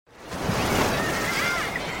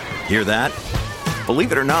Hear that?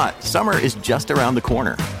 Believe it or not, summer is just around the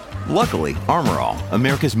corner. Luckily, Armor All,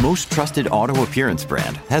 America's most trusted auto appearance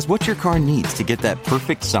brand, has what your car needs to get that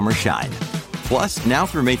perfect summer shine. Plus, now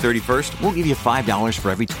through May 31st, we'll give you $5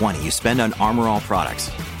 for every $20 you spend on Armor All products.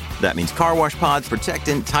 That means car wash pods,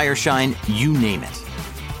 protectant, tire shine, you name it.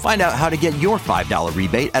 Find out how to get your $5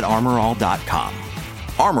 rebate at armorall.com.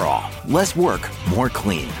 Armor All, less work, more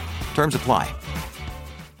clean. Terms apply.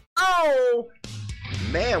 Oh,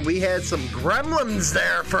 man, we had some gremlins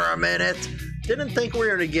there for a minute. Didn't think we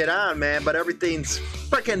were going to get on, man, but everything's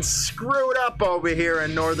freaking screwed up over here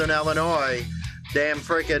in northern Illinois. Damn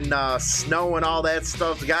freaking snow and all that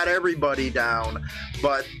stuff got everybody down.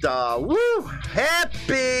 But, woo,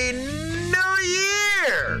 happy New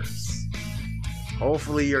Year's!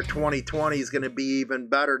 Hopefully your 2020 is going to be even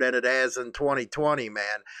better than it has in 2020, man.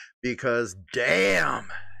 Because, damn,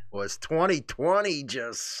 was 2020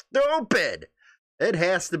 just stupid. It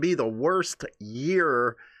has to be the worst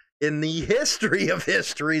year in the history of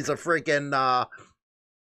histories of freaking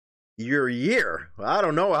year. I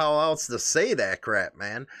don't know how else to say that crap,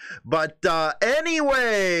 man. But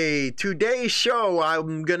anyway, today's show,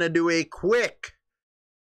 I'm going to do a quick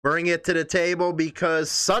bring it to the table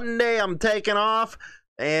because Sunday I'm taking off.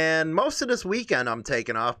 And most of this weekend I'm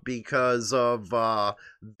taking off because of the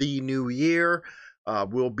new year.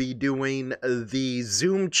 We'll be doing the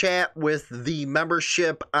Zoom chat with the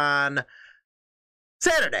membership on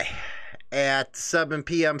Saturday at 7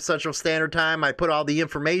 p.m. Central Standard Time. I put all the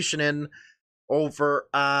information in over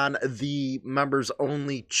on the members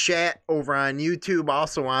only chat over on YouTube,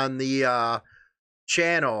 also on the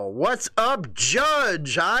channel. What's up,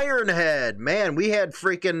 Judge Ironhead? Man, we had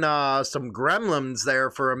freaking some gremlins there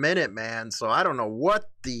for a minute, man. So I don't know what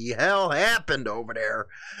the hell happened over there.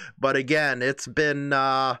 But again, it's been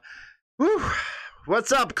whew.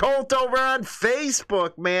 What's up, Colt, over on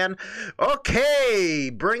Facebook, man?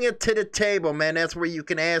 Okay, bring it to the table, man. That's where you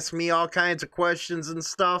can ask me all kinds of questions and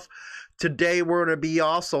stuff. Today, we're going to be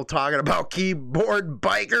also talking about keyboard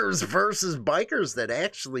bikers versus bikers that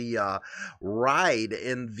actually ride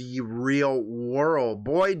in the real world.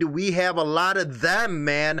 Boy, do we have a lot of them,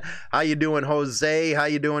 man. How you doing, Jose? How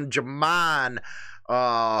you doing, Jaman?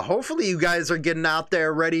 Hopefully you guys are getting out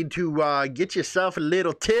there ready to get yourself a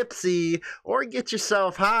little tipsy or get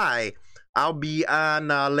yourself high. I'll be on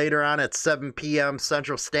later on at 7 p.m.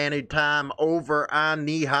 Central Standard Time over on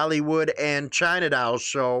the Hollywood and China Doll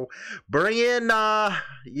show. Bring in,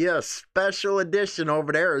 special edition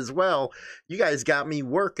over there as well. You guys got me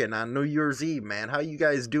working on New Year's Eve, man. How you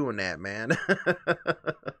guys doing that, man?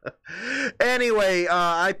 Anyway,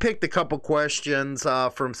 I picked a couple questions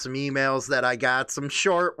from some emails that I got, some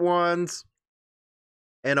short ones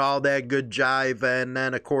and all that good jive. And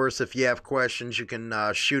then, of course, if you have questions, you can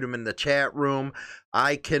shoot them in the chat room.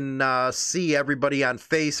 I can see everybody on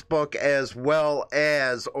Facebook as well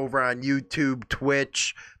as over on YouTube,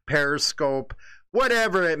 Twitch, Periscope,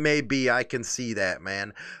 whatever it may be. I can see that,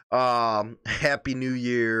 man. Happy New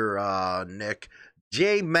Year, Nick.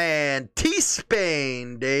 J-Man,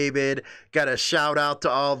 T-Spain, David. Got a shout out to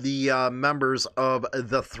all the members of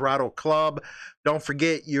the Throttle Club. Don't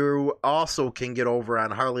forget, you also can get over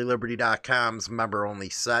on HarleyLiberty.com's member-only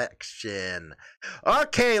section.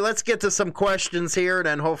 Okay, let's get to some questions here, and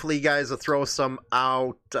then hopefully you guys will throw some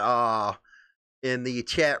out in the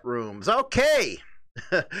chat rooms. Okay,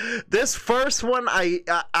 this first one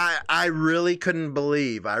I really couldn't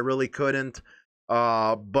believe. I really couldn't.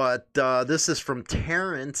 But this is from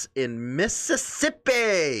Terrence in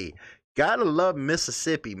Mississippi. Gotta love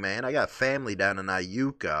Mississippi, man. I got family down in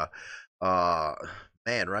Iuka.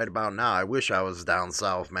 Man, right about now, I wish I was down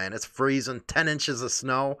south, man. It's freezing, 10 inches of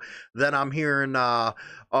snow. Then I'm hearing up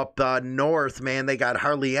north, man, they got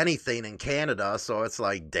hardly anything in Canada. So it's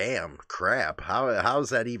like, damn, crap. How is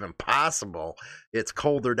that even possible? It's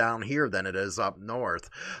colder down here than it is up north.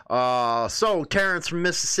 So Terrence from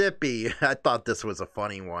Mississippi, I thought this was a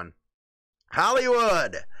funny one.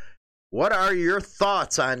 Hollywood, what are your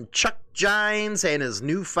thoughts on Chuck Gines and his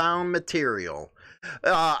newfound material?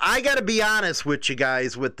 I gotta be honest with you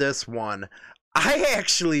guys with this one. I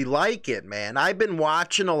actually like it, man. I've been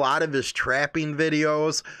watching a lot of his trapping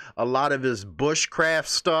videos, a lot of his bushcraft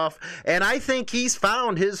stuff, and I think he's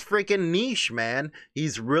found his freaking niche, man.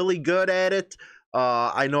 He's really good at it.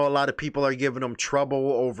 I know a lot of people are giving him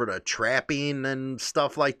trouble over the trapping and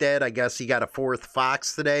stuff like that. I guess he got a fourth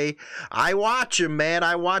fox today. I watch him, man.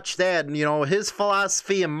 I watch that, and you know, his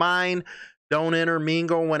philosophy and mine don't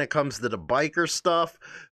intermingle when it comes to the biker stuff.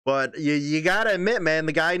 But you got to admit, man,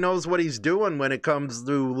 the guy knows what he's doing when it comes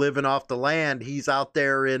to living off the land. He's out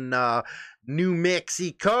there in New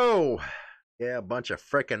Mexico. Yeah, a bunch of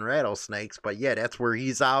frickin' rattlesnakes, but yeah, that's where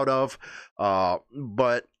he's out of.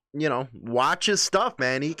 But you know, watch his stuff,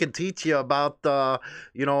 man. He can teach you about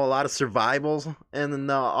you know, a lot of survivals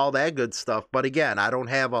and all that good stuff. But again, I don't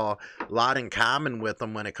have a lot in common with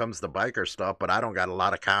him when it comes to biker stuff, but I don't got a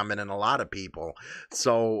lot of common in a lot of people.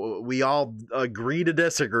 So we all agree to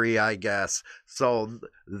disagree, I guess. So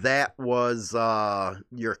that was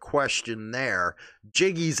your question there.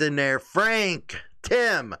 Jiggy's in there. Frank,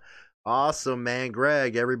 Tim. Awesome, man.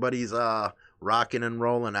 Greg, everybody's rocking and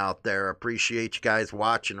rolling out there. Appreciate you guys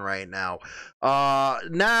watching right now.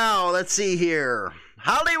 Now, let's see here.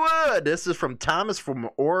 Hollywood. This is from Thomas from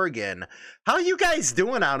Oregon. How you guys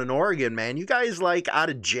doing out in Oregon, man? You guys, like, out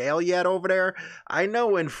of jail yet over there? I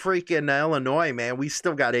know in freaking Illinois, man, we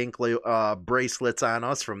still got ink bracelets on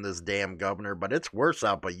us from this damn governor, but it's worse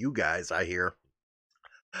out by you guys, I hear.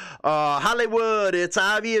 Hollywood, it's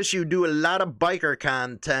obvious you do a lot of biker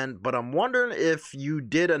content, but I'm wondering if you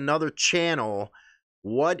did another channel,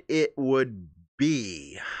 what it would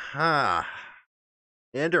be.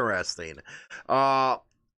 Interesting. Our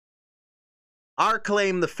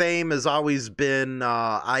claim to fame has always been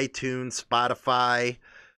iTunes, Spotify.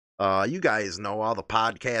 You guys know all the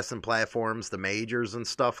podcasting platforms, the majors and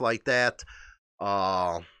stuff like that.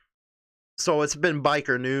 So it's been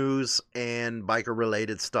biker news and biker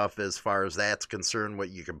related stuff as far as that's concerned, what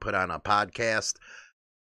you can put on a podcast.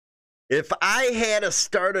 If I had to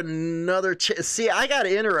start another, see, I got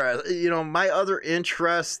you know, my other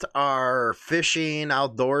interests are fishing,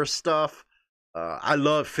 outdoor stuff. I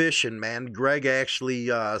love fishing, man. Greg actually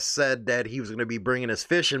said that he was going to be bringing his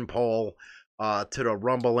fishing pole to the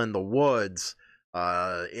Rumble in the Woods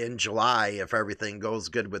in July if everything goes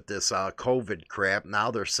good with this COVID crap.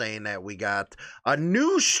 Now they're saying that we got a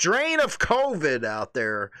new strain of COVID out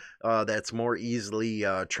there that's more easily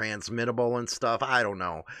transmittable and stuff. I don't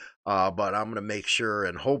know. But I'm going to make sure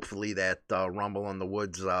and hopefully that Rumble in the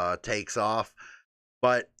Woods takes off.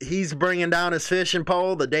 But he's bringing down his fishing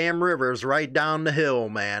pole. The damn river's right down the hill,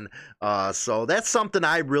 man. So that's something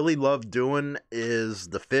I really love doing is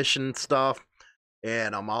the fishing stuff.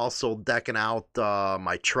 And I'm also decking out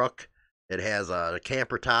my truck. It has a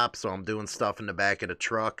camper top, so I'm doing stuff in the back of the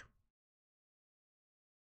truck.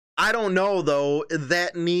 I don't know, though.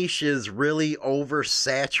 That niche is really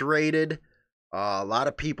oversaturated. A lot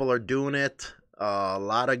of people are doing it. A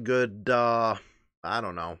lot of good, I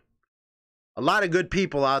don't know. A lot of good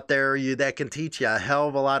people out there that can teach you a hell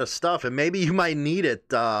of a lot of stuff. And maybe you might need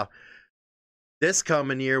it this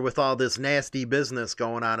coming year with all this nasty business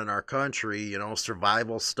going on in our country, you know,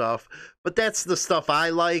 survival stuff. But that's the stuff I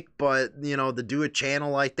like. But, you know, to do a channel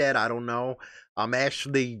like that, I don't know. I'm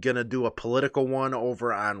actually going to do a political one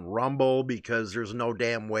over on Rumble because there's no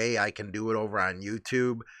damn way I can do it over on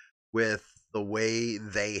YouTube with the way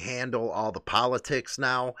they handle all the politics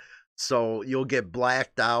now. So you'll get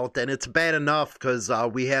blacked out. And it's bad enough because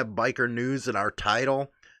we have biker news in our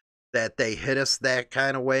title that they hit us that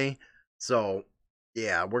kind of way. So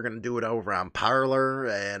yeah, we're going to do it over on Parler,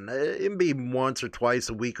 and it'll be once or twice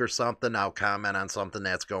a week or something. I'll comment on something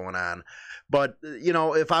that's going on. But, you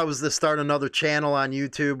know, if I was to start another channel on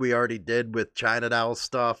YouTube, we already did with China Doll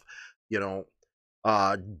stuff, you know.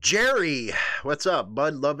 Jerry, what's up,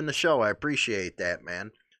 bud? Loving the show. I appreciate that,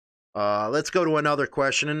 man. Let's go to another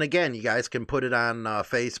question. And again, you guys can put it on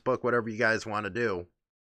Facebook, whatever you guys want to do.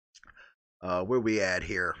 Where we at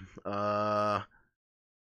here?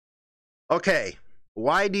 Okay.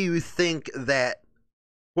 Why do you think that,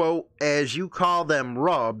 quote, as you call them,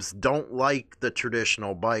 rubs, don't like the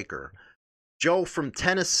traditional biker? Joe from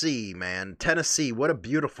Tennessee, man. Tennessee, what a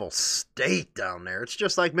beautiful state down there. It's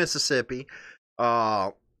just like Mississippi.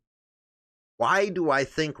 Why do I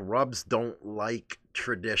think rubs don't like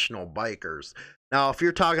traditional bikers? Now, if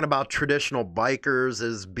you're talking about traditional bikers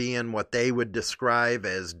as being what they would describe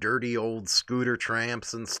as dirty old scooter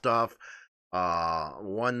tramps and stuff,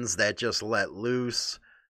 ones that just let loose,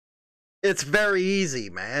 it's very easy,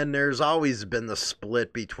 man. There's always been the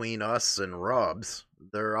split between us and rubs.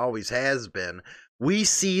 There always has been. We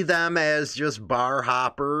see them as just bar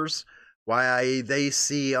hoppers, why they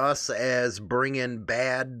see us as bringing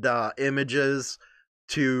bad images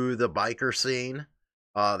to the biker scene.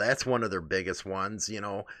 That's one of their biggest ones, you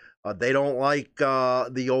know. They don't like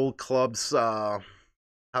the old clubs,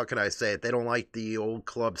 how can I say it? They don't like the old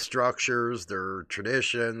club structures, their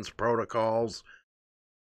traditions, protocols.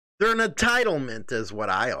 They're an entitlement is what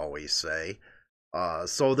I always say.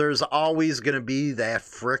 So there's always going to be that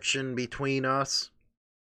friction between us.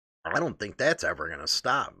 I don't think that's ever going to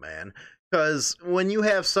stop, man. Because when you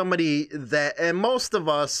have somebody that, and most of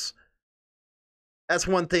us, that's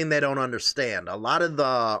one thing they don't understand. A lot of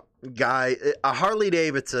the a Harley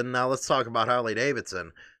Davidson, now let's talk about Harley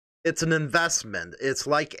Davidson. It's an investment. It's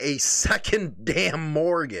like a second damn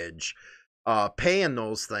mortgage, paying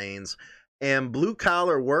those things. And blue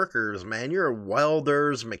collar workers, man, you're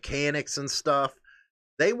welders, mechanics and stuff.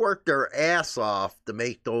 They work their ass off to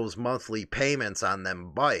make those monthly payments on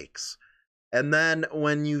them bikes. And then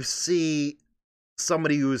when you see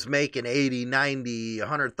somebody who's making $80, $90,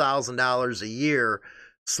 $100,000 a year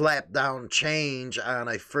slap down change on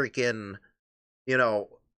a freaking, you know,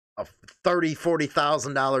 a $30,000,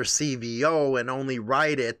 $40,000 CVO and only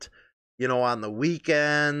ride it, you know, on the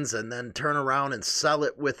weekends and then turn around and sell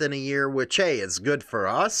it within a year, which, hey, is good for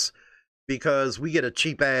us because we get a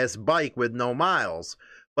cheap ass bike with no miles.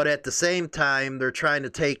 But at the same time, they're trying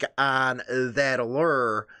to take on that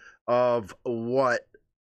allure of what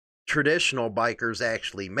traditional bikers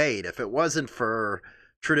actually made. If it wasn't for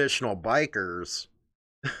traditional bikers,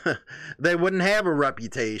 they wouldn't have a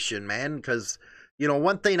reputation, man. Because, you know,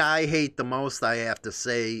 one thing I hate the most, I have to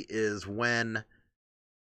say, is when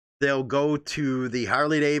they'll go to the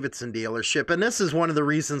Harley Davidson dealership. And this is one of the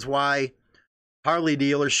reasons why Harley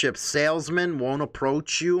dealership salesmen won't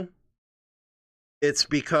approach you. It's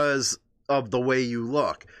because of the way you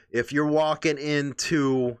look. If you're walking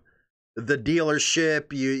into the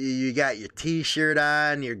dealership, you got your t-shirt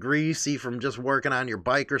on, you're greasy from just working on your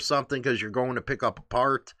bike or something because you're going to pick up a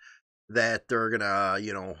part that they're gonna,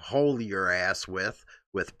 you know, hold your ass with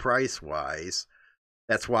price wise.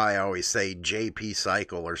 That's why I always say JP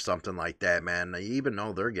Cycle or something like that, man. Even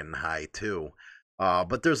though they're getting high too.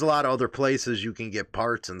 But there's a lot of other places you can get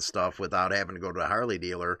parts and stuff without having to go to a Harley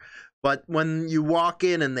dealer. But when you walk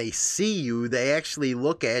in and they see you, they actually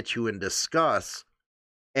look at you and discuss.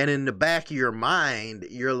 And in the back of your mind,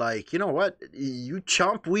 you're like, you know what? You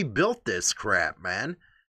chump, we built this crap, man.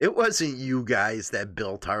 It wasn't you guys that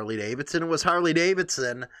built Harley Davidson. It was Harley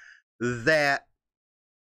Davidson that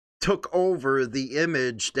took over the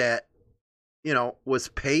image that, you know, was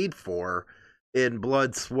paid for in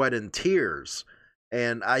blood, sweat, and tears.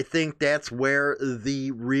 And I think that's where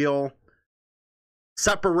the real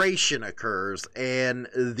separation occurs and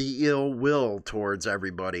the ill will towards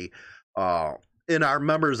everybody. In our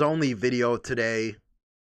members only video today,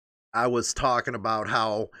 I was talking about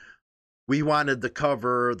how we wanted to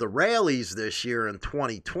cover the rallies this year in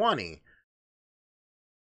 2020.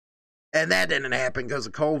 And that didn't happen because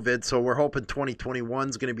of COVID. So we're hoping 2021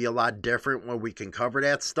 is going to be a lot different where we can cover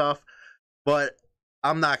that stuff. But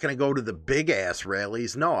I'm not going to go to the big ass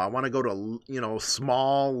rallies. No, I want to go to, you know,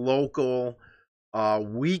 small, local,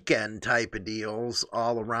 weekend type of deals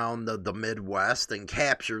all around the Midwest and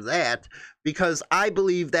capture that, because I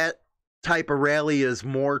believe that type of rally is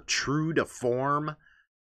more true to form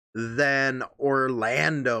than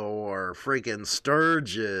Orlando or freaking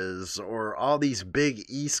Sturgis or all these big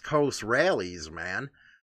East Coast rallies, man.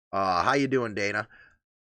 How you doing, Dana?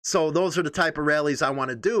 So those are the type of rallies I want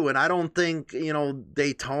to do, and I don't think, you know,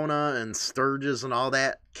 Daytona and Sturgis and all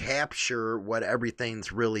that capture what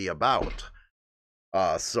everything's really about.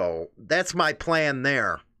 So that's my plan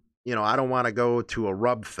there. You know, I don't want to go to a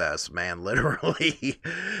rub fest, man, literally,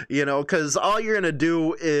 you know, because all you're going to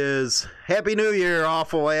do is Happy New Year,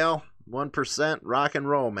 Awful Ale, 1%, rock and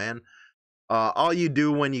roll, man. All you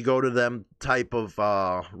do when you go to them type of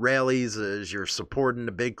rallies is you're supporting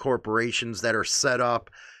the big corporations that are set up.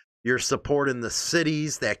 You're supporting the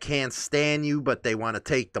cities that can't stand you, but they want to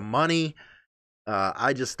take the money.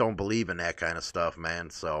 I just don't believe in that kind of stuff,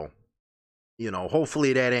 man. So, you know,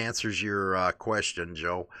 hopefully that answers your question,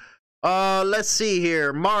 Joe. Let's see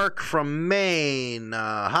here. Mark from Maine,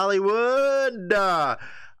 Hollywood.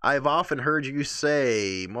 I've often heard you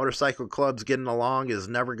say motorcycle clubs getting along is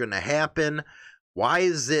never going to happen. Why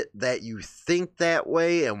is it that you think that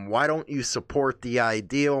way, and why don't you support the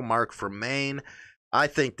ideal? Mark from Maine. I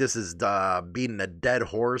think this is beating a dead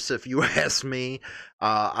horse, if you ask me.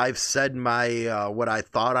 I've said my what I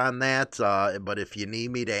thought on that, but if you need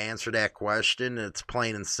me to answer that question, it's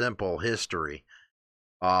plain and simple history.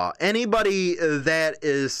 Anybody that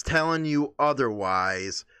is telling you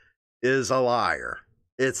otherwise is a liar.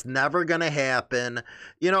 It's never going to happen.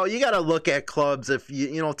 You know, you got to look at clubs. If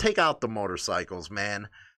you know, take out the motorcycles, man.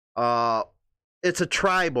 It's a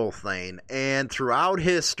tribal thing, and throughout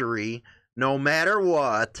history, no matter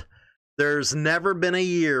what, there's never been a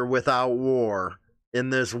year without war in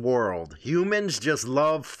this world. Humans just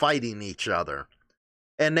love fighting each other.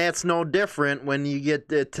 And that's no different when you get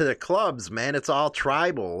to the clubs, man. It's all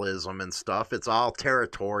tribalism and stuff. It's all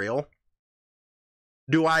territorial.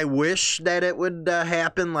 Do I wish that it would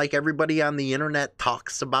happen like everybody on the internet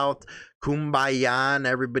talks about, kumbaya and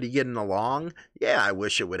everybody getting along? Yeah, I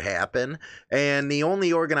wish it would happen. And the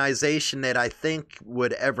only organization that I think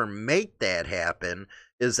would ever make that happen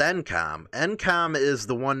is NCOM. NCOM is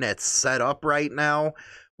the one that's set up right now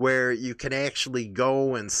where you can actually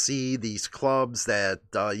go and see these clubs that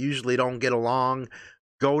usually don't get along.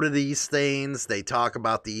 Go to these things. They talk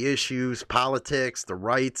about the issues, politics, the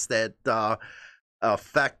rights that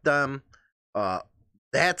affect them.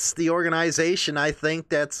 That's the organization I think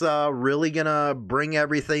that's really gonna bring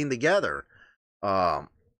everything together.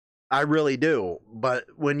 I really do. But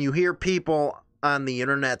when you hear people on the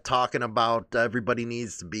internet talking about everybody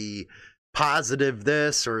needs to be positive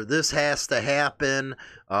this or this has to happen,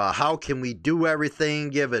 how can we do everything,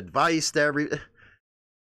 give advice to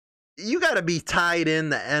you got to be tied in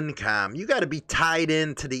the NCOM. You got to be tied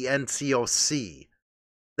into the NCOC.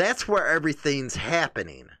 That's where everything's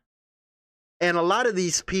happening. And a lot of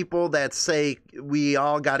these people that say we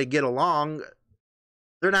all got to get along,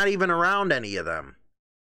 they're not even around any of them.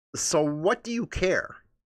 So what do you care?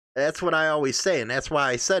 That's what I always say. And that's why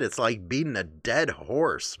I said it's like beating a dead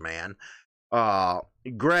horse, man.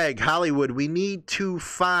 Greg, Hollywood, we need to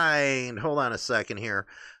find, hold on a second here,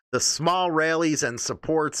 the small rallies and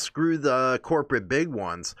support, screw the corporate big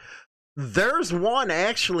ones. There's one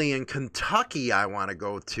actually in Kentucky I want to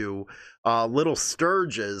go to, Little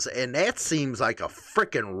Sturgis, and that seems like a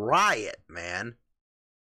freaking riot, man.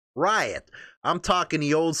 Riot. I'm talking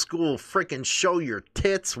the old school freaking show your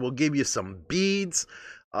tits. We'll give you some beads.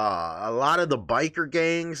 A lot of the biker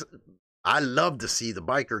gangs. I love to see the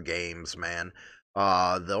biker games, man.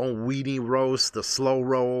 The old weenie roast, the slow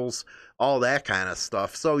rolls, all that kind of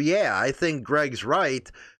stuff. So yeah, I think Greg's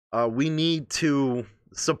right. We need to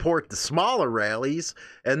support the smaller rallies,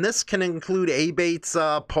 and this can include ABATE's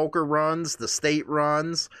poker runs, the state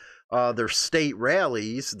runs, their state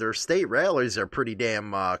rallies. Their state rallies are pretty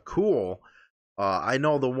damn cool. I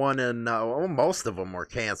know the one in, most of them were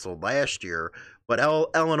canceled last year, but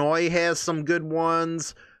Illinois has some good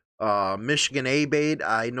ones. Michigan ABATE,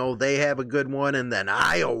 I know they have a good one, and then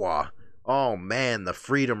Iowa. Oh man, the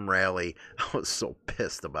Freedom Rally. I was so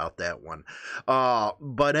pissed about that one.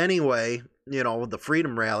 But anyway, you know, the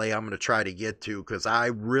Freedom Rally I'm going to try to get to because I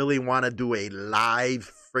really want to do a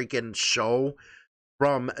live freaking show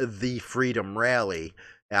from the Freedom Rally.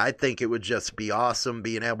 I think it would just be awesome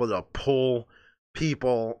being able to pull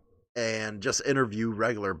people and just interview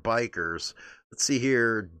regular bikers. Let's see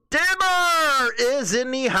here. Dimmer is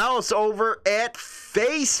in the house over at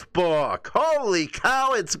Facebook. Holy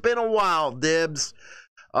cow, it's been a while, Dibs.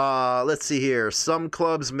 Let's see here. Some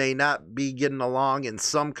clubs may not be getting along in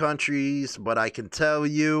some countries, but I can tell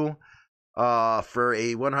you for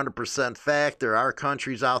a 100% fact, there are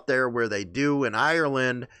countries out there where they do. In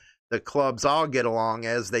Ireland, the clubs all get along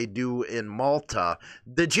as they do in Malta.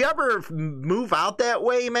 Did you ever move out that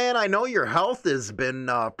way, man? I know your health has been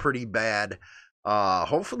pretty bad.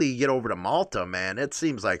 Hopefully you get over to Malta, man. It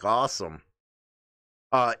seems like awesome.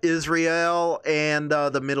 Israel and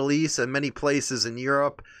the Middle East and many places in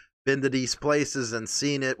Europe. Been to these places and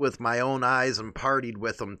seen it with my own eyes and partied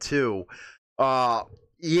with them too.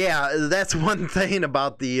 Yeah, that's one thing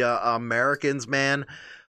about the Americans, man.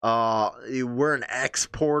 We're an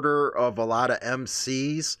exporter of a lot of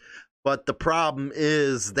MCs, but the problem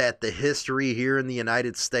is that the history here in the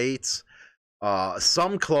United States,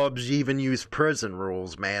 some clubs even use prison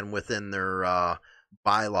rules, man, within their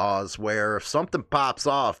bylaws, where if something pops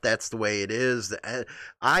off, that's the way it is.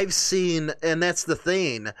 I've seen, and that's the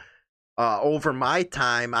thing, over my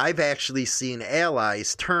time, I've actually seen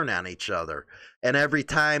allies turn on each other. And every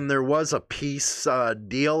time there was a peace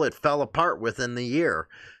deal, it fell apart within the year.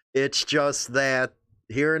 It's just that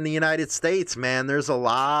here in the United States, man, there's a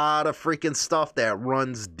lot of freaking stuff that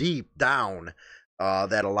runs deep down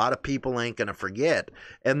that a lot of people ain't going to forget.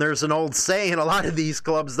 And there's an old saying, a lot of these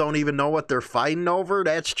clubs don't even know what they're fighting over.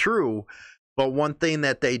 That's true. But one thing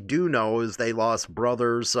that they do know is they lost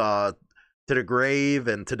brothers to the grave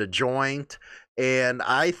and to the joint. And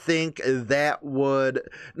I think that would,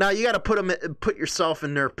 now you got to put yourself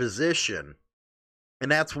in their position.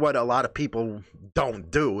 And that's what a lot of people don't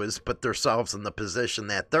do, is put themselves in the position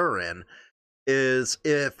that they're in. Is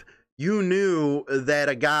if you knew that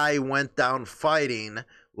a guy went down fighting,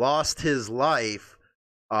 lost his life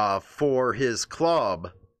for his club,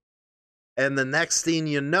 and the next thing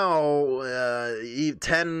you know,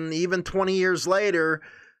 10, even 20 years later,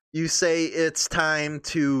 you say it's time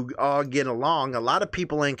to all get along. A lot of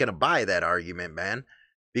people ain't going to buy that argument, man.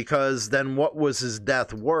 because then what was his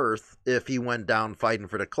death worth if he went down fighting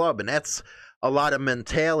for the club? And that's a lot of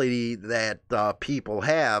mentality that people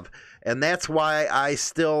have, and that's why I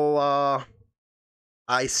still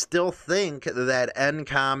think that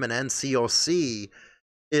NCOM and NCOC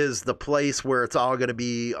is the place where it's all going to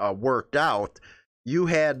be worked out. You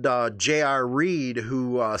had J.R. Reed,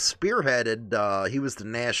 who spearheaded, he was the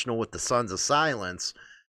national with the Sons of Silence.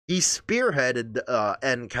 He spearheaded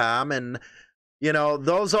NCOM, and, you know,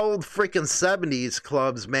 those old freaking 70s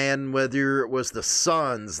clubs, man, whether it was the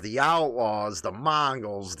Sons, the Outlaws, the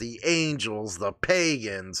Mongols, the Angels, the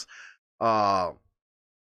Pagans, man,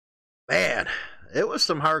 it was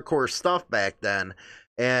some hardcore stuff back then.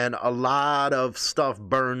 And a lot of stuff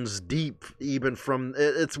burns deep, even from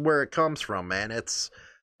it's where it comes from, man. It's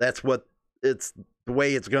the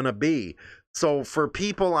way it's gonna be. So for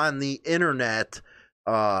people on the internet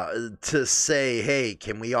to say, hey,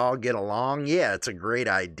 can we all get along? Yeah, it's a great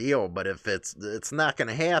ideal, but if it's not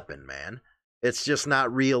gonna happen, man. It's just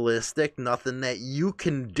not realistic. Nothing that you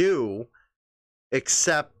can do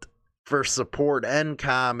except for support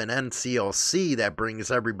NCOM and NCOC that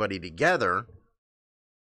brings everybody together.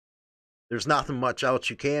 There's nothing much else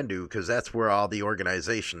you can do because that's where all the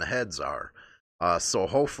organization heads are. So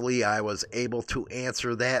hopefully I was able to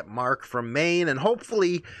answer that, Mark from Maine. And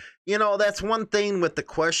hopefully, you know, that's one thing with the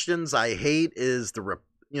questions I hate is the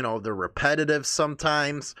repetitive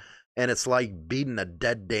sometimes. And it's like beating a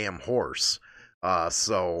dead damn horse.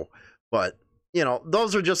 But, you know,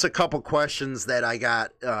 those are just a couple questions that I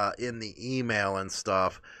got in the email and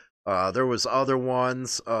stuff. There was other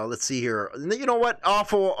ones. Let's see here. You know what?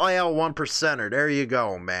 Awful Al 1%er. There you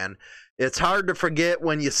go, man. It's hard to forget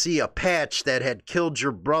when you see a patch that had killed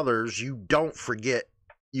your brothers. You don't forget,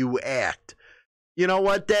 you act. You know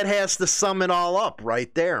what? That has to sum it all up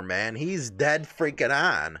right there, man. He's dead freaking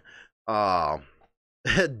on.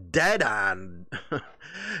 Dead on.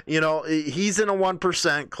 You know, he's in a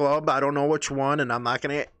 1% club. I don't know which one, and I'm not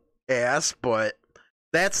going to ask, but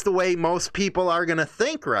that's the way most people are going to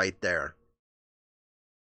think right there.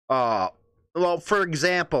 Well, for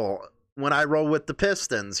example, when I roll with the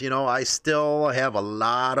Pistons, you know, I still have a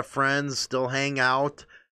lot of friends, still hang out.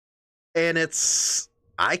 And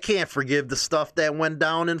I can't forgive the stuff that went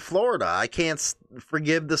down in Florida. I can't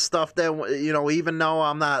forgive the stuff that, you know, even though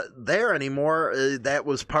I'm not there anymore, that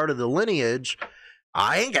was part of the lineage.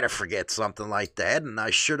 I ain't going to forget something like that. And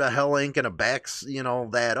I sure the hell ain't going to back, you know,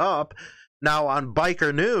 that up. Now, on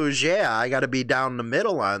Biker News, yeah, I got to be down the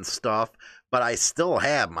middle on stuff, but I still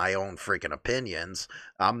have my own freaking opinions.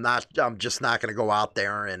 I'm just not going to go out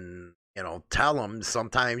there and, you know, tell them.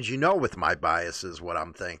 Sometimes, you know, with my biases, what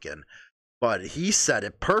I'm thinking. But he said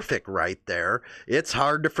it perfect right there. It's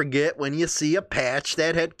hard to forget when you see a patch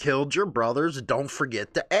that had killed your brothers. Don't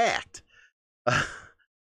forget to act.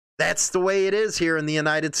 That's the way it is here in the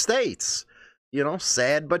United States. You know,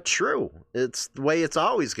 sad but true. It's the way it's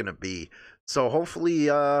always going to be. So hopefully, you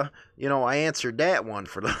know, I answered that one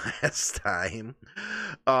for the last time.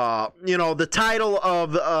 You know, the title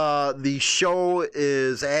of the show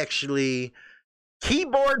is actually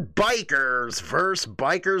Keyboard Bikers versus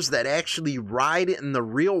Bikers that actually ride in the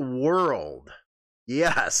real world.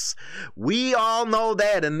 Yes, we all know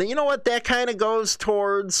that. And you know what? That kind of goes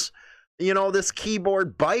towards, you know, this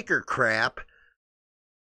keyboard biker crap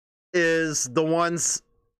is the ones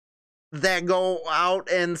that go out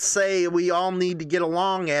and say we all need to get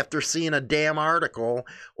along after seeing a damn article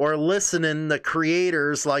or listening to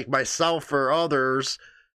creators like myself or others.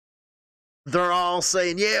 They're all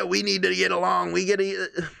saying, yeah, we need to get along.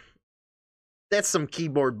 That's some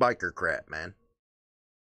keyboard biker crap, man.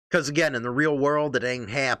 Because again, in the real world, it ain't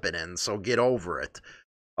happening. So get over it.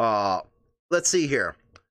 Let's see here.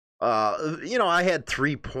 You know, I had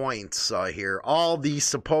 3 points here. All these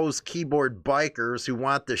supposed keyboard bikers who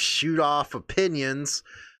want to shoot off opinions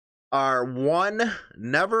are, 1,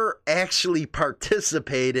 never actually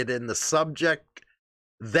participated in the subject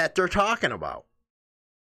that they're talking about.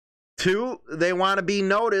 2, they want to be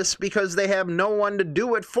noticed because they have no one to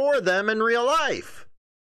do it for them in real life.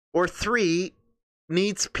 Or 3,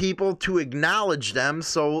 needs people to acknowledge them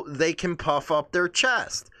so they can puff up their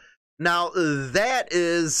chest. Now, that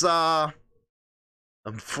is,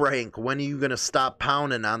 Frank, when are you going to stop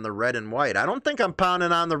pounding on the red and white? I don't think I'm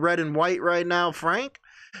pounding on the red and white right now, Frank.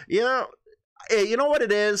 You know what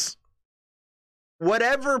it is?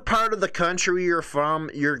 Whatever part of the country you're from,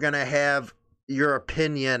 you're going to have your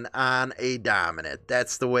opinion on a dominant.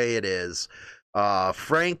 That's the way it is.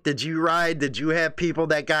 Frank, did you ride? Did you have people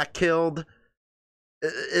that got killed?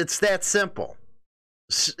 It's that simple.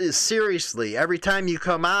 Seriously, every time you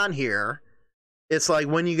come on here, It's like,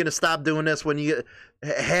 when you going to stop doing this?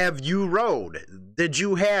 Have you rode? Did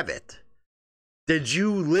you have it? Did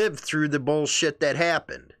you live through the bullshit that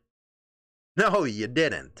happened? No, you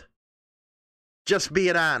didn't. Just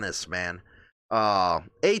being honest, man.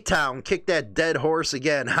 A-Town, kick that dead horse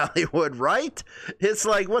again, Hollywood, right? It's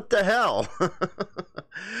like, what the hell?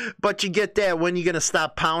 But you get that. When you going to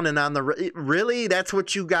stop pounding on the... Really? That's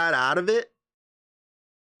what you got out of it?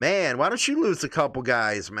 Man, why don't you lose a couple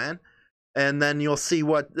guys, man? And then you'll see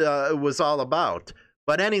what it was all about.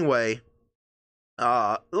 But anyway,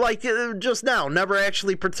 just now, never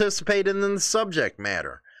actually participated in the subject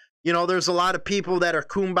matter. You know, there's a lot of people that are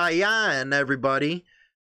kumbaya and everybody,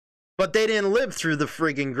 but they didn't live through the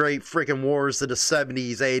friggin' great friggin' wars of the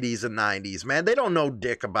 70s, 80s, and 90s, man. They don't know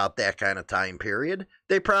dick about that kind of time period.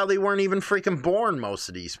 They probably weren't even freaking born, most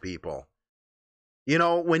of these people. You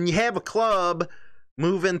know, when you have a club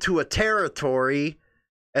move into a territory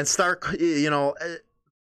and start, you know,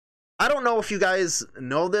 I don't know if you guys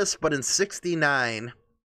know this, but in 69,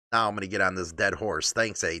 now I'm going to get on this dead horse.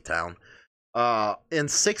 Thanks, A-Town. In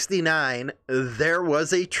 69, there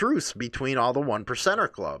was a truce between all the 1%er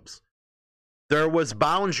clubs. There was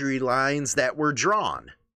boundary lines that were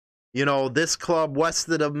drawn. You know, this club west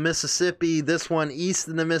of the Mississippi, this one east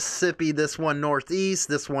of the Mississippi, this one northeast,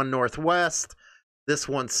 this one northwest, this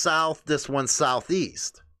one south, this one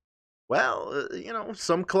southeast. Well, you know,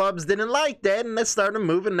 some clubs didn't like that, and they started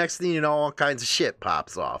moving. Next thing you know, all kinds of shit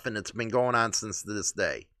pops off, and it's been going on since this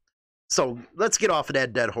day. So let's get off of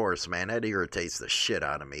that dead horse, man. That irritates the shit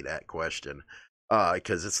out of me, that question.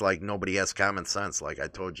 Because it's like nobody has common sense, like I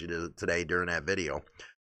told you today during that video.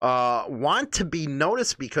 Want to be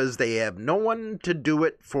noticed because they have no one to do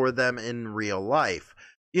it for them in real life.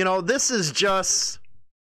 You know, this is just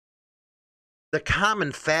the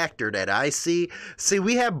common factor that I see. See,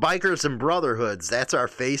 we have Bikers and Brotherhoods. That's our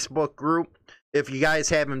Facebook group. If you guys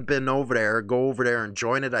haven't been over there, go over there and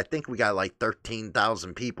join it. I think we got like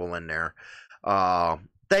 13,000 people in there.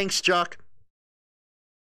 Thanks, Chuck.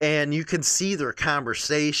 And you can see their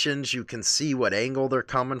conversations. You can see what angle they're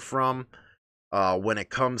coming from when it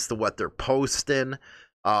comes to what they're posting.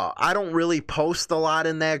 I don't really post a lot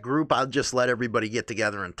in that group. I'll just let everybody get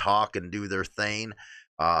together and talk and do their thing.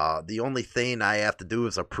 The only thing I have to do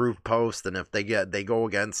is approve post, and if they go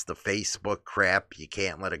against the Facebook crap, you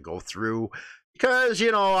can't let it go through. Because,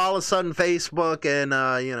 you know, all of a sudden Facebook and,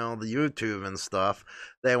 you know, the YouTube and stuff,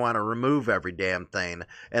 they want to remove every damn thing.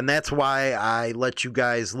 And that's why I let you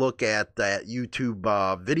guys look at that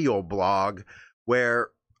YouTube video blog where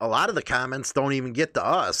a lot of the comments don't even get to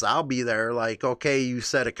us. I'll be there like, okay, you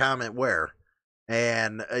said a comment where?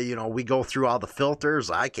 And, you know, we go through all the filters.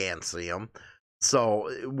 I can't see them. So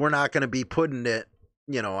we're not going to be putting it,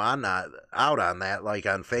 you know, I'm not out on that like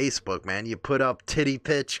on Facebook, man. You put up titty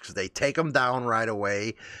pitch because they take them down right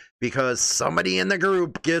away because somebody in the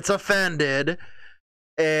group gets offended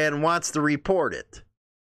and wants to report it.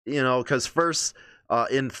 You know, because first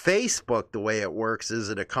in Facebook, the way it works is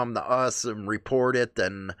it'll come to us and report it.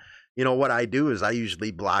 And, you know, what I do is I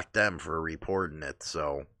usually block them for reporting it.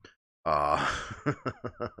 So, but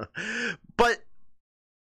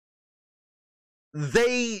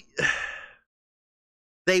they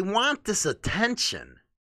want this attention.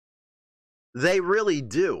 They really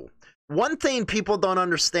do. One thing people don't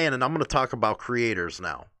understand, and I'm going to talk about creators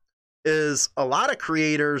now, is a lot of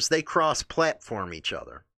creators, they cross-platform each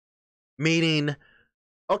other. Meaning,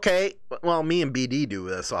 okay, well, me and BD do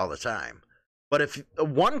this all the time. But if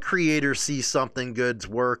one creator sees something good's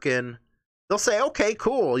working, they'll say, okay,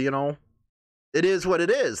 cool, you know, it is what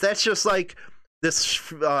it is. That's just like this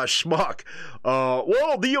schmuck.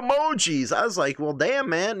 Well, the emojis. I was like, well, damn,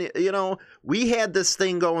 man, you know, we had this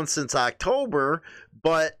thing going since October,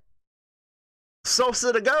 but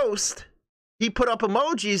Sosa the Ghost, he put up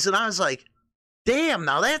emojis, and I was like, damn,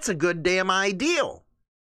 now that's a good damn ideal.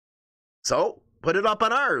 So, put it up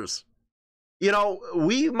on ours. You know,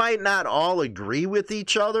 we might not all agree with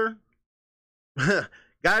each other.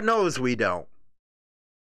 God knows we don't.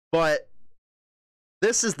 But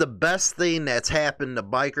this is the best thing that's happened to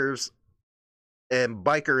bikers and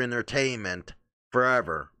biker entertainment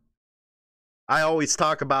forever. I always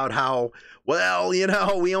talk about how, well, you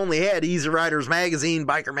know, we only had Easy Riders Magazine,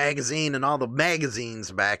 Biker Magazine, and all the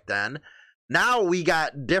magazines back then. Now we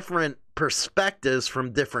got different perspectives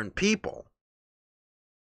from different people,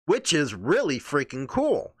 which is really freaking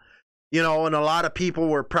cool. You know, and a lot of people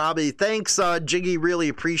were probably, thanks, Jiggy, really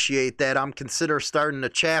appreciate that. I'm consider starting a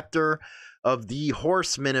chapter of the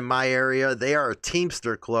Horsemen in my area. They are a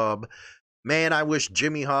Teamster club. Man, I wish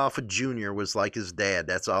Jimmy Hoffa Jr. was like his dad.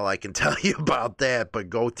 That's all I can tell you about that. But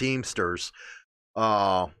go Teamsters.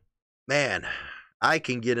 Man, I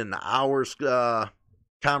can get into hours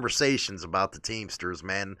conversations about the Teamsters,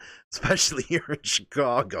 man, especially here in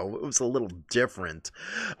Chicago. It was a little different.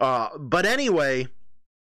 But anyway,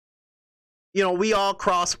 you know, we all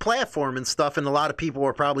cross-platform and stuff, and a lot of people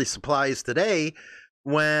were probably surprised today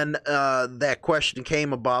when that question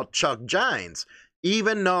came about Chuck Gines.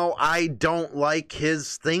 Even though I don't like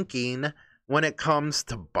his thinking when it comes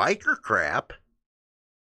to biker crap,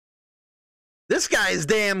 this guy's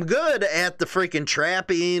damn good at the freaking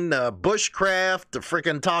trapping, bushcraft, the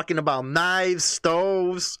freaking talking about knives,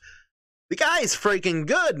 stoves. The guy's freaking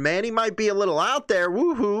good, man. He might be a little out there,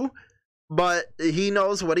 woohoo, but he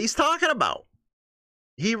knows what he's talking about.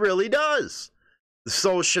 He really does.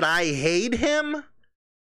 So should I hate him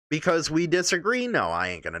because we disagree? No, I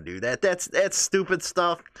ain't gonna do that. That's stupid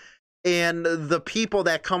stuff. And the people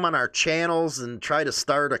that come on our channels and try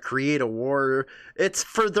to create a war, it's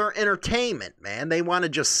for their entertainment, man. They want to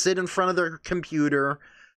just sit in front of their computer,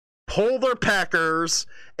 pull their peckers,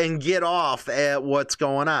 and get off at what's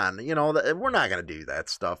going on. You know, we're not going to do that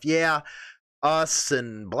stuff. Yeah, us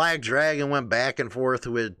and Black Dragon went back and forth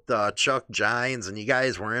with Chuck Gines, and you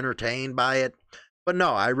guys were entertained by it. But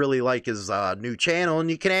no, I really like his new channel, and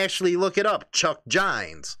you can actually look it up, Chuck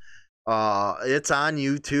Gines. It's on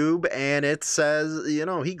YouTube, and it says, you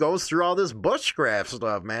know, he goes through all this bushcraft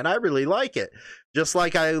stuff, man. I really like it. Just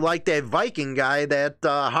like I like that Viking guy that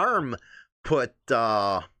Harm put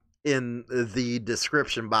in the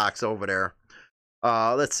description box over there.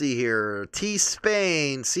 Let's see here.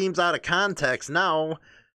 T-Spain seems out of context now.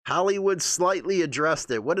 Hollywood slightly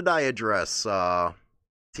addressed it. What did I address,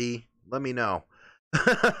 T? Let me know.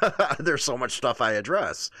 There's so much stuff I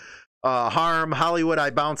address. Harm, Hollywood, I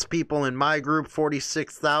bounce people in my group.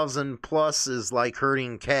 46,000 plus is like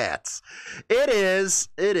herding cats. It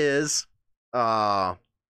is. Well,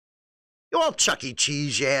 Chuck E.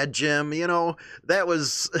 Cheese, yeah, Jim, you know, that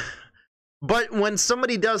was... But when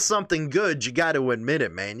somebody does something good, you got to admit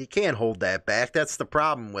it, man. You can't hold that back. That's the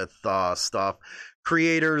problem with stuff.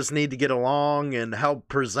 Creators need to get along and help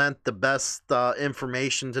present the best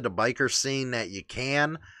information to the biker scene that you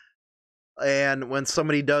can. And when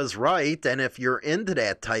somebody does right, and if you're into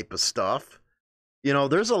that type of stuff, you know,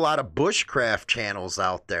 there's a lot of bushcraft channels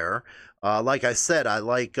out there. Like I said, I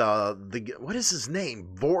like what is his name?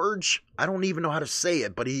 Vorge? I don't even know how to say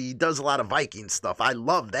it, but he does a lot of Viking stuff. I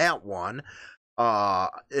love that one.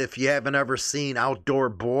 If you haven't ever seen Outdoor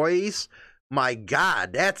Boys, my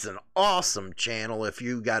God, that's an awesome channel if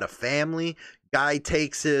you got a family. Guy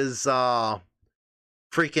takes his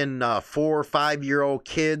freaking 4 or 5 year old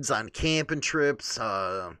kids on camping trips,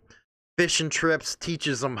 fishing trips,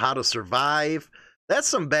 teaches them how to survive. That's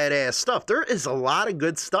some badass stuff. There is a lot of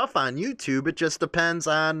good stuff on YouTube. It just depends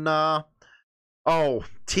on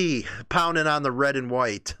T pounding on the red and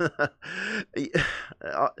white.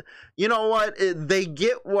 You know what, they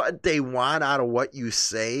get what they want out of what you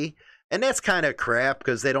say. And that's kind of crap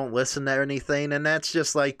because they don't listen to anything. And that's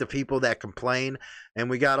just like the people that complain. And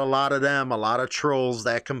we got a lot of them, a lot of trolls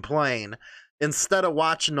that complain. Instead of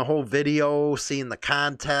watching the whole video, seeing the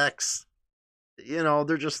context, you know,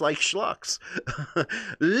 they're just like schlucks.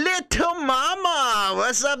 Little mama,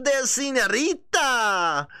 what's up there,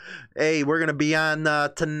 senorita? Hey, we're going to be on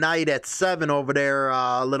tonight at 7 over there,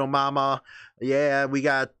 little mama. Yeah, we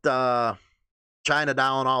got... China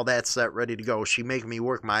Doll and all that set ready to go. She making me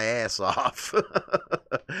work my ass off.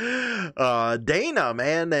 Dana,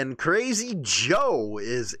 man, and Crazy Joe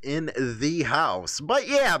is in the house. But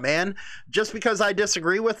yeah, man, just because I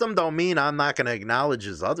disagree with him don't mean I'm not going to acknowledge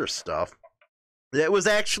his other stuff. It was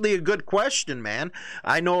actually a good question, man.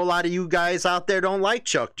 I know a lot of you guys out there don't like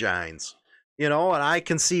Chuck Gines. You know, and I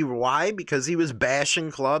can see why, because he was bashing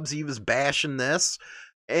clubs, he was bashing this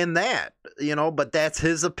and that, you know, but that's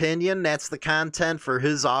his opinion. That's the content for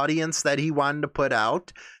his audience that he wanted to put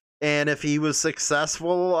out. And if he was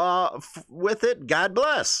successful with it, God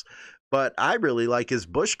bless. But I really like his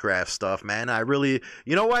bushcraft stuff, man. I really,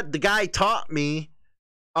 you know what? The guy taught me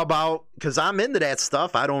about, because I'm into that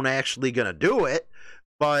stuff. I don't actually gonna do it,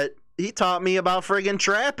 but he taught me about friggin'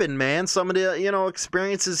 trapping, man. Some of the, you know,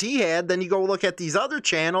 experiences he had. Then you go look at these other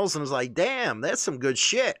channels and it's like, damn, that's some good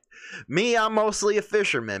shit. Me, I'm mostly a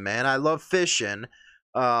fisherman, man. I love fishing.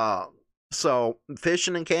 So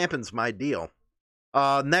fishing and camping's my deal.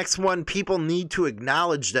 Next one, people need to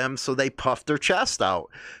acknowledge them so they puff their chest out.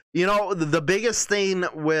 You know, the biggest thing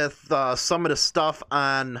with some of the stuff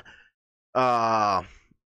on,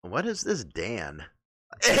 what is this, Dan?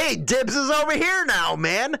 Hey, Dibs is over here now,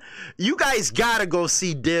 man. You guys gotta go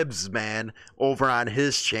see Dibs, man, over on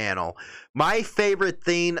his channel. My favorite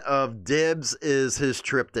thing of Dibs is his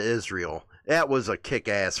trip to Israel. That was a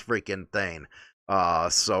kick-ass freaking thing.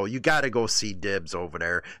 So you got to go see Dibs over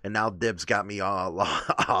there. And now Dibs got me all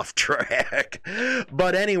off track.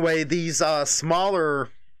 But anyway, these smaller,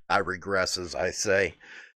 I regress as I say,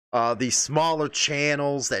 these smaller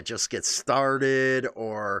channels that just get started,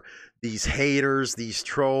 or these haters, these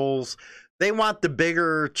trolls, they want the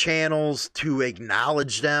bigger channels to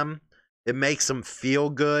acknowledge them. It makes them feel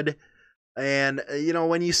good. And, you know,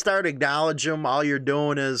 when you start acknowledging them, all you're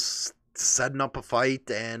doing is setting up a fight.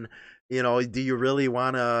 And, you know, do you really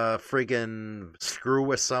want to friggin' screw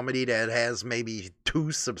with somebody that has maybe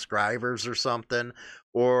 2 subscribers or something?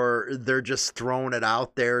 Or they're just throwing it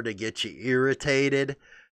out there to get you irritated?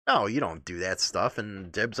 No, you don't do that stuff.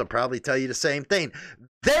 And Dibs will probably tell you the same thing.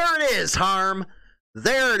 There it is, Harm.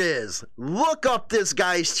 There it is. Look up this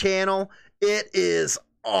guy's channel. It is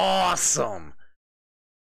awesome.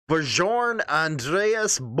 Bjorn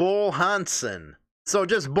Andreas Bull Hansen. So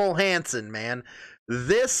just Bull Hansen, man.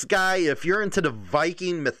 This guy, if you're into the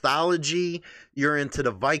Viking mythology, you're into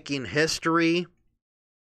the Viking history,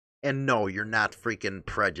 and no, you're not freaking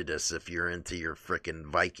prejudiced if you're into your freaking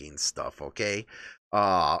Viking stuff, okay?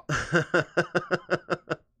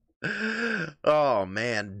 Oh,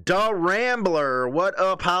 man. Da Rambler. What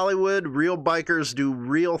up, Hollywood? Real bikers do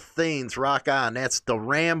real things. Rock on. That's the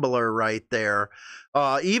Rambler right there.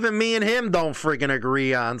 Even me and him don't freaking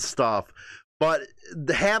agree on stuff. But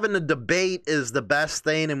having a debate is the best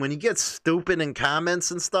thing. And when you get stupid in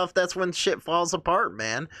comments and stuff, that's when shit falls apart,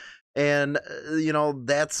 man. And, you know,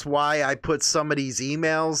 that's why I put some of these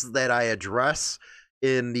emails that I address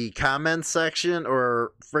in the comment section,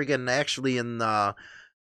 or friggin' actually in the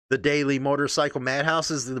Daily Motorcycle Madhouse,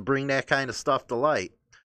 is to bring that kind of stuff to light.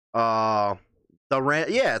 Yeah,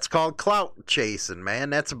 it's called clout chasing, man.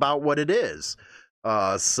 That's about what it is.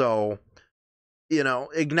 So, you know,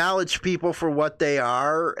 acknowledge people for what they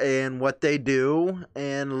are and what they do,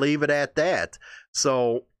 and leave it at that.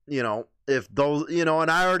 So, you know, if those, you know, and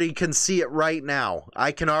I already can see it right now.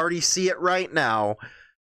 I can already see it right now.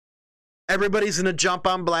 Everybody's going to jump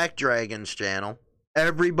on Black Dragon's channel.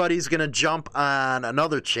 Everybody's going to jump on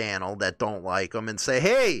another channel that don't like them and say,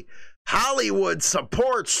 hey, Hollywood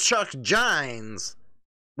supports Chuck Gines,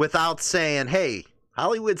 without saying, hey,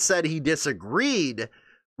 Hollywood said he disagreed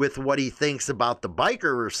with what he thinks about the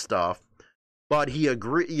biker stuff, but he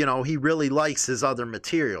he really likes his other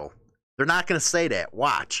material. They're not going to say that.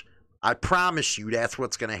 Watch. I promise you that's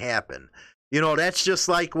what's going to happen. You know, that's just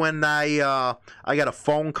like when I got a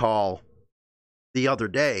phone call the other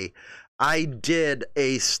day. I did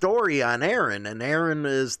a story on Aaron, and Aaron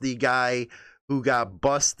is the guy who got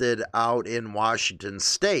busted out in Washington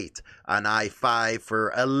State on I-5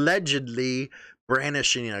 for allegedly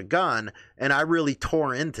brandishing a gun. And I really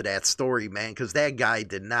tore into that story, man, because that guy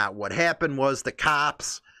did not. What happened was the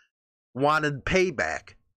cops wanted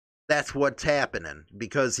payback. That's what's happening,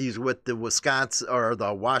 because he's with the Wisconsin or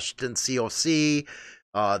the Washington COC,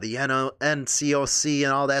 the NCOC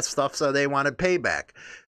and all that stuff, so they wanted payback.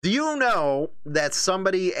 Do you know that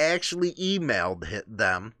somebody actually emailed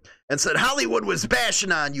them and said Hollywood was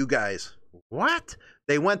bashing on you guys? What?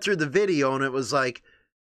 They went through the video and it was like,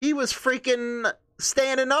 he was freaking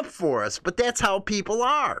standing up for us. But that's how people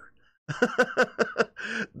are.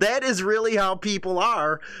 That is really how people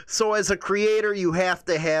are. So as a creator, you have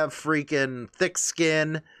to have freaking thick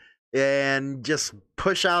skin and just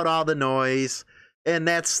push out all the noise. And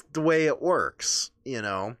that's the way it works, you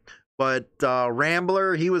know. But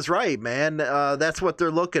Rambler, he was right, man. That's what they're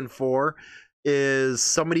looking for, is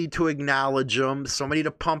somebody to acknowledge them, somebody to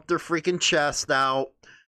pump their freaking chest out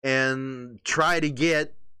and try to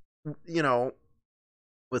get, you know,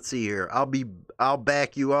 let's see here. I'll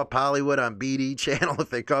back you up, Hollywood, on BD channel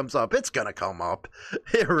if it comes up. It's gonna come up.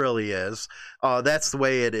 It really is. That's the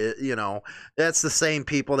way it is. You know, that's the same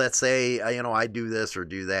people that say, you know, I do this or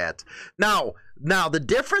do that. Now the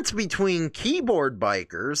difference between keyboard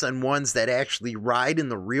bikers and ones that actually ride in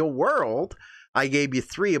the real world, I gave you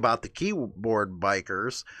 3 about the keyboard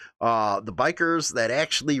bikers. The bikers that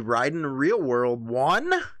actually ride in the real world,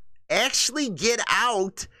 1, actually get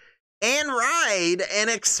out and ride and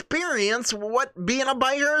experience what being a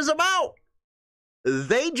biker is about.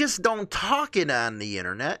 They just don't talk it on the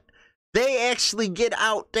internet. They actually get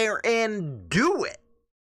out there and do it.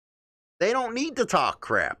 They don't need to talk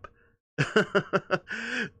crap.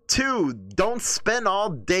 2, don't spend all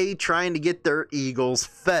day trying to get their egos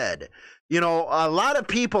fed. You know, a lot of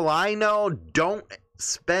people I know don't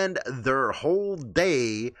spend their whole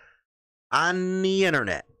day on the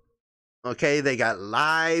internet. Okay, they got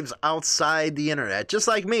lives outside the internet. Just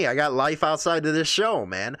like me, I got life outside of this show,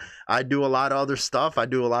 man. I do a lot of other stuff. I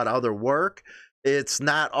do a lot of other work. It's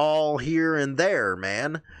not all here and there,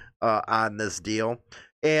 man. on this deal.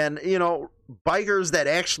 And, you know, bikers that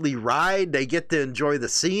actually ride, they get to enjoy the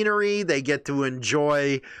scenery. They get to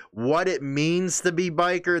enjoy what it means to be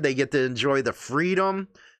biker. They get to enjoy the freedom.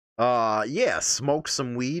 Yeah, smoke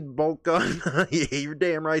some weed, bolt gun. Yeah, you're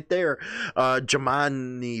damn right there.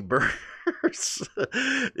 Jamani Burrs.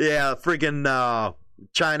 Yeah, friggin'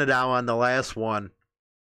 Chinatown on the last one.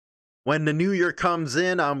 When the new year comes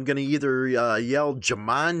in, I'm going to either yell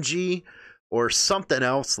Jumanji or something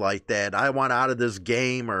else like that. I want out of this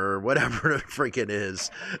game or whatever the freaking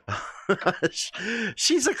is.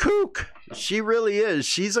 She's a kook. She really is.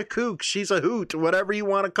 She's a kook. She's a hoot. Whatever you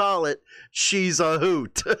want to call it. She's a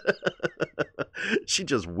hoot. She's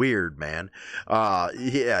just weird, man.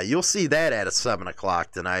 Yeah, you'll see that at 7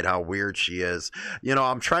 o'clock tonight, how weird she is. You know,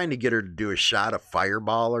 I'm trying to get her to do a shot of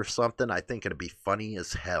Fireball or something. I think it'd be funny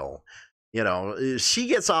as hell. You know, she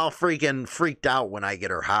gets all freaking freaked out when I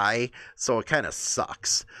get her high, so it kind of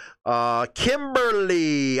sucks.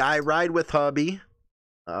 Kimberly, I ride with hubby.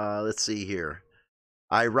 Let's see here.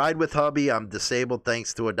 I ride with hubby. I'm disabled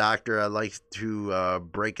thanks to a doctor. I like to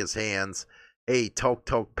break his hands. Hey,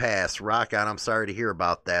 Toke Pass. Rock on. I'm sorry to hear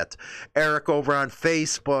about that. Eric over on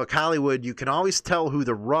Facebook. Hollywood, you can always tell who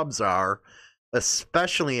the rubs are,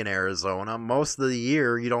 especially in Arizona. Most of the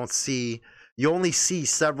year, you only see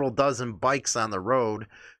several dozen bikes on the road.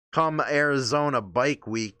 Come Arizona Bike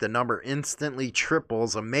Week, the number instantly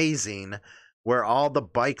triples. Amazing where all the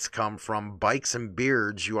bikes come from. Bikes and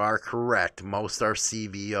beards, you are correct. Most are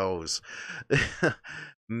CVOs.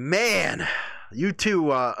 Man, you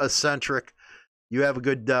too, Eccentric. You have a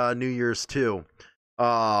good New Year's too.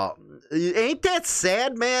 Ain't that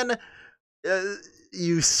sad, man?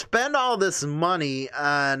 You spend all this money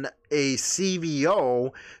on a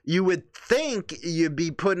CVO, you would think you'd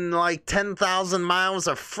be putting like 10,000 miles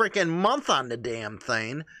a freaking month on the damn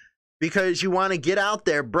thing because you want to get out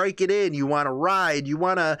there, break it in, you want to ride, you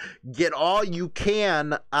want to get all you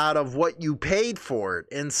can out of what you paid for it.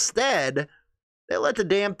 Instead, they let the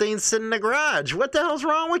damn thing sit in the garage. What the hell's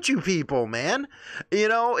wrong with you people, man? You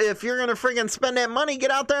know, if you're going to freaking spend that money,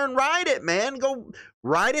 get out there and ride it, man. Go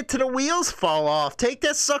ride it till the wheels fall off. Take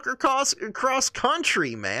that sucker cross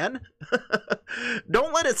country, man.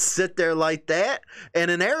 Don't let it sit there like that.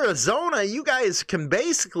 And in Arizona, you guys can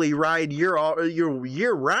basically ride year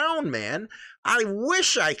round, man. I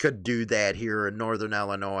wish I could do that here in Northern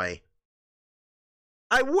Illinois.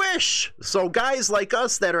 I wish. So guys like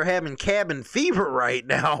us that are having cabin fever right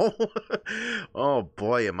now, oh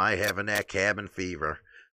boy, am I having that cabin fever.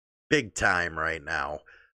 Big time right now.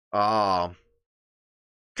 Kind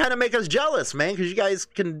of make us jealous, man, because you guys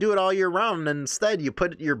can do it all year round, and instead you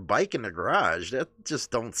put your bike in the garage. That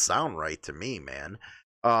just don't sound right to me, man.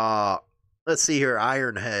 Let's see here,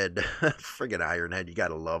 Ironhead. Friggin' Ironhead, you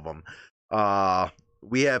gotta love them.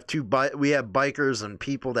 We have bikers and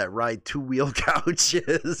people that ride two-wheel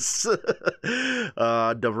couches.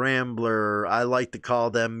 The Rambler, I like to call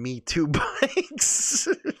them Me Too bikes.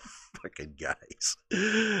 Fucking guys.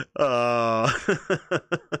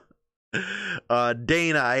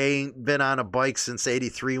 Dana, I ain't been on a bike since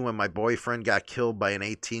 83 when my boyfriend got killed by an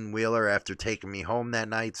 18-wheeler after taking me home that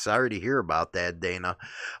night. Sorry to hear about that, Dana.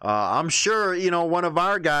 I'm sure, you know, one of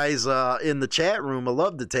our guys in the chat room would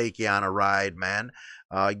love to take you on a ride, man.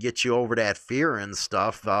 Get you over that fear and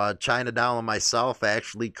stuff. China Doll and myself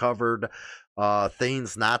actually covered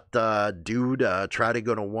things not do to try to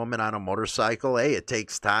get a woman on a motorcycle. Hey, it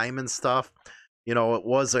takes time and stuff. You know, it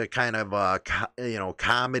was a kind of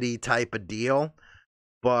comedy type of deal,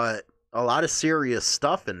 but a lot of serious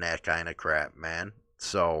stuff in that kind of crap, man.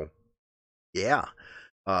 So, yeah.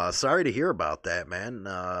 Sorry to hear about that, man.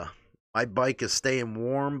 My bike is staying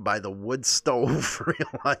warm by the wood stove for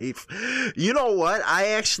real life. You know what? I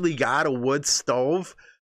actually got a wood stove,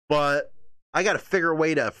 but I got to figure a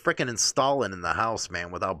way to frickin' install it in the house,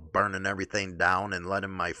 man, without burning everything down and letting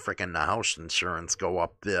my frickin' house insurance go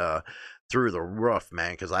up through the roof,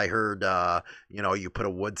 man, because I heard, you put a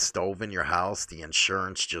wood stove in your house, the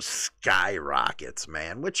insurance just skyrockets,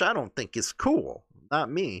 man, which I don't think is cool.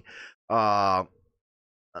 Not me.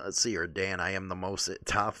 Let's see here, Dan. I am the most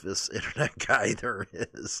toughest internet guy there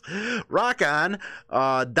is. Rock on.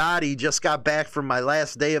 Dottie just got back from my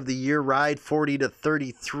last day of the year ride, 40 to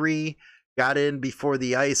 33. Got in before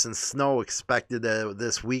the ice and snow expected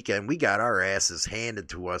this weekend. We got our asses handed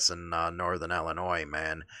to us in Northern Illinois,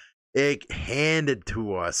 man. It handed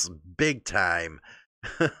to us big time.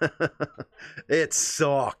 It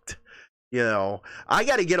sucked. You know, I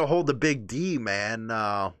got to get a hold of Big D, man.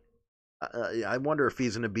 I wonder if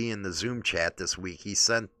he's going to be in the Zoom chat this week. He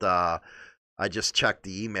sent, I just checked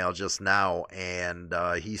the email just now, and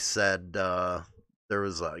he said There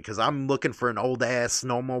was because I'm looking for an old ass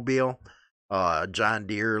snowmobile, John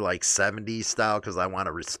Deere like 70s style, because I want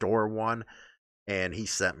to restore one, and he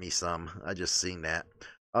sent me some. I just seen that.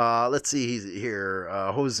 Let's see, he's here.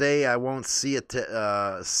 Jose, I won't see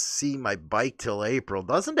my bike till April.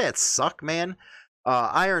 Doesn't that suck, man?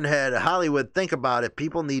 Ironhead, Hollywood, think about it.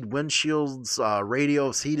 People need windshields,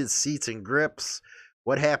 radios, heated seats, and grips.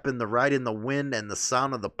 What happened to ride in the wind and the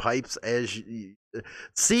sound of the pipes as you...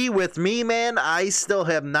 See, with me, man, I still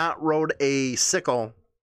have not rode a sickle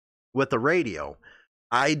with a radio.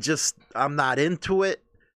 I'm not into it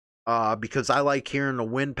because I like hearing the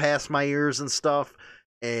wind pass my ears and stuff.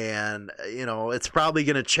 And, you know, it's probably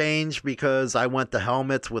going to change because I went to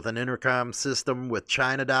helmets with an intercom system with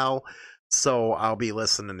China Doll. So I'll be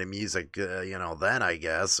listening to music, then, I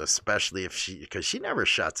guess, especially because she never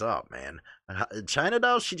shuts up, man. China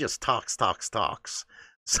Doll, she just talks.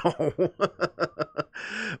 So,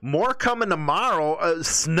 more coming tomorrow.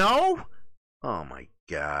 Snow? Oh, my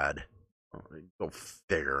God. Go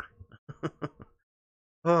figure.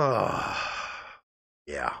 Oh,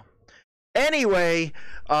 yeah. Anyway,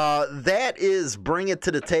 that is Bring It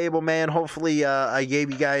to the Table, man. Hopefully, I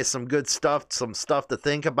gave you guys some good stuff, some stuff to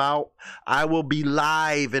think about. I will be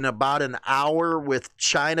live in about an hour with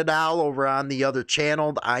China Doll over on the other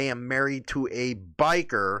channel. I Am Married to a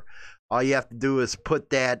Biker. All you have to do is put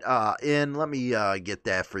that in. Let me get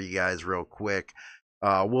that for you guys real quick.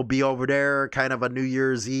 We'll be over there, kind of a New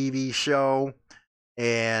Year's Eve show.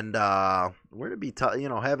 And we're to be,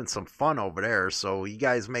 having some fun over there. So you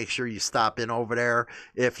guys make sure you stop in over there.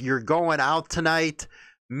 If you're going out tonight,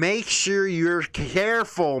 make sure you're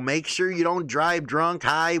careful. Make sure you don't drive drunk,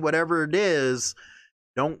 high, whatever it is.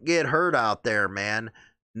 Don't get hurt out there, man.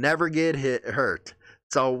 Never get hurt.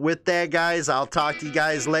 So with that, guys, I'll talk to you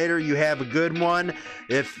guys later. You have a good one.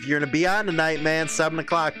 If you're going to be on tonight, man, 7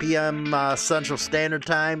 o'clock p.m. Central Standard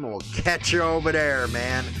Time, we'll catch you over there,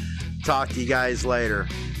 man. Talk to you guys later.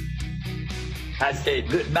 I say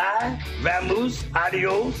goodbye, vamoose,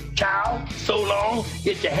 adios, ciao, so long,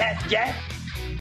 get your hat jack.